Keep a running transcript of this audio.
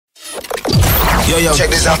Yo, check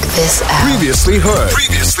this out. Previously heard.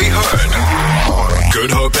 Good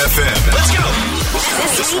Hope FM. Let's go.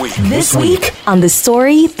 This week on The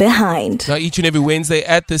Story Behind. Now, each and every Wednesday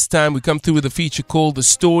at this time, we come through with a feature called The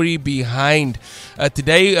Story Behind.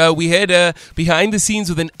 Today, we had behind the scenes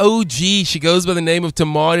with an OG. She goes by the name of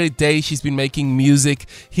Tamara Dey. She's been making music,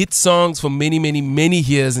 hit songs for many, many, many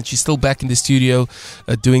years, and she's still back in the studio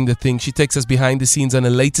doing the thing. She takes us behind the scenes on her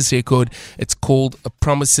latest record. It's called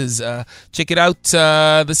Promises. Check it out.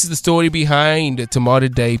 This is The Story Behind Tamara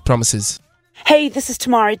Dey, Promises. Hey, this is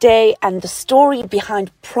Tamara Dey, and the story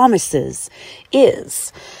behind Promises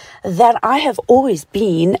is that I have always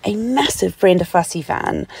been a massive Brenda Fassie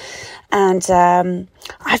fan, and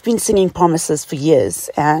I've been singing Promises for years,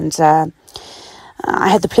 and I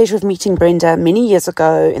had the pleasure of meeting Brenda many years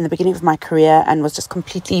ago in the beginning of my career and was just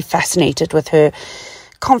completely fascinated with her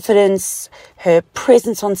confidence, her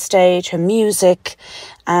presence on stage, her music,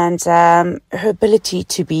 and her ability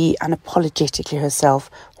to be unapologetically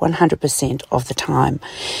herself 100% of the time.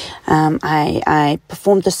 I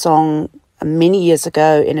performed the song many years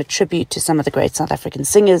ago in a tribute to some of the great South African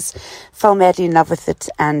singers, fell madly in love with it,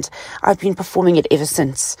 and I've been performing it ever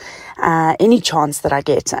since, any chance that I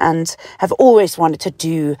get, and have always wanted to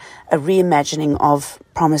do a reimagining of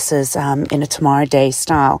Promises in a Tamara Dey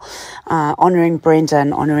style, honouring Brenda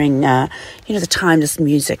and honouring the timeless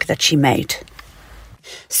music that she made.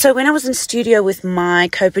 So when I was in studio with my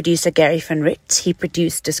co-producer Gary van Rit, he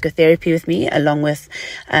produced Disco Therapy with me along with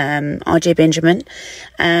RJ Benjamin.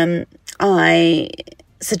 I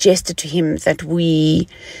suggested to him that we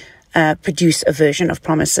produce a version of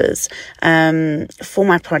Promises for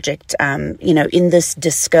my project, in this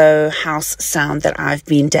disco house sound that I've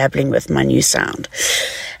been dabbling with, my new sound.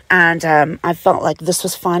 And I felt like this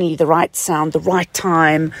was finally the right sound, the right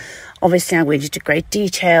time. Obviously, I went into great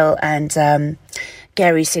detail, and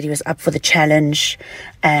Gary said he was up for the challenge.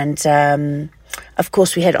 And of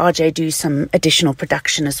course, we had RJ do some additional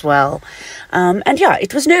production as well.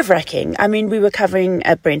 It was nerve-wracking. I mean, we were covering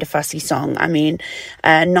a Brenda Fassie song. I mean,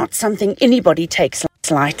 not something anybody takes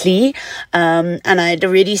lightly. And I had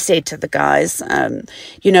already said to the guys,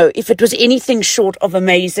 if it was anything short of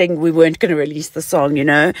amazing, we weren't going to release the song,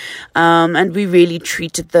 and we really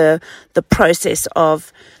treated the process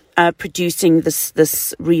of producing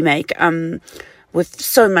this remake with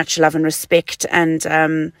so much love and respect, and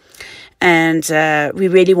we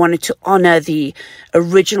really wanted to honor the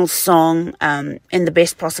original song in the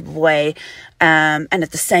best possible way, and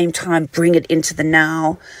at the same time bring it into the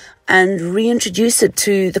now and reintroduce it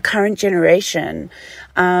to the current generation.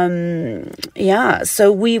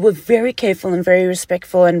 So we were very careful and very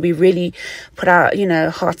respectful, and we really put our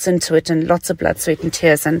hearts into it, and lots of blood, sweat and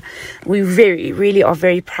tears, and we really are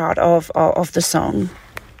very proud of the song.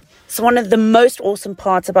 So one of the most awesome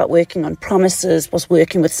parts about working on Promises was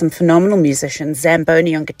working with some phenomenal musicians,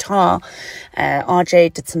 Zamboni on guitar,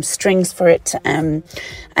 RJ did some strings for it, and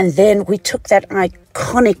then we took that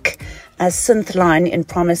iconic synth line in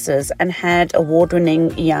Promises and had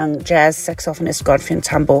award-winning young jazz saxophonist Godfrey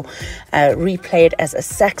Ntambo replay it as a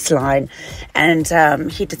sax line, and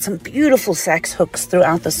he did some beautiful sax hooks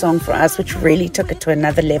throughout the song for us, which really took it to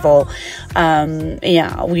another level.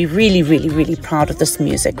 We're really proud of this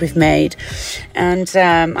music we've made, and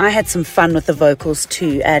I had some fun with the vocals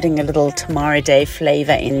too, adding a little Tamara Dey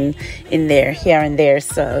flavor in there, here and there,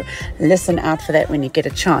 so listen out for that when you get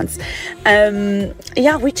a chance.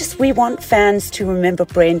 We want fans to remember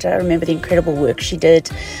Brenda, remember the incredible work she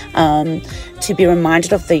did, to be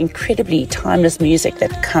reminded of the incredibly timeless music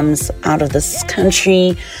that comes out of this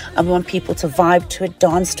country. I want people to vibe to it,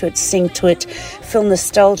 dance to it, sing to it, feel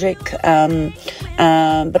nostalgic,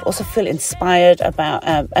 but also feel inspired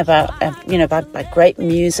by great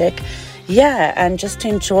music. And just to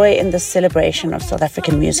enjoy in the celebration of South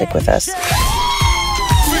African music with us.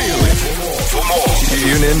 For more,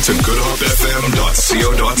 tune in to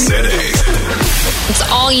goodhopefm.co.za. It's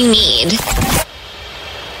all you need.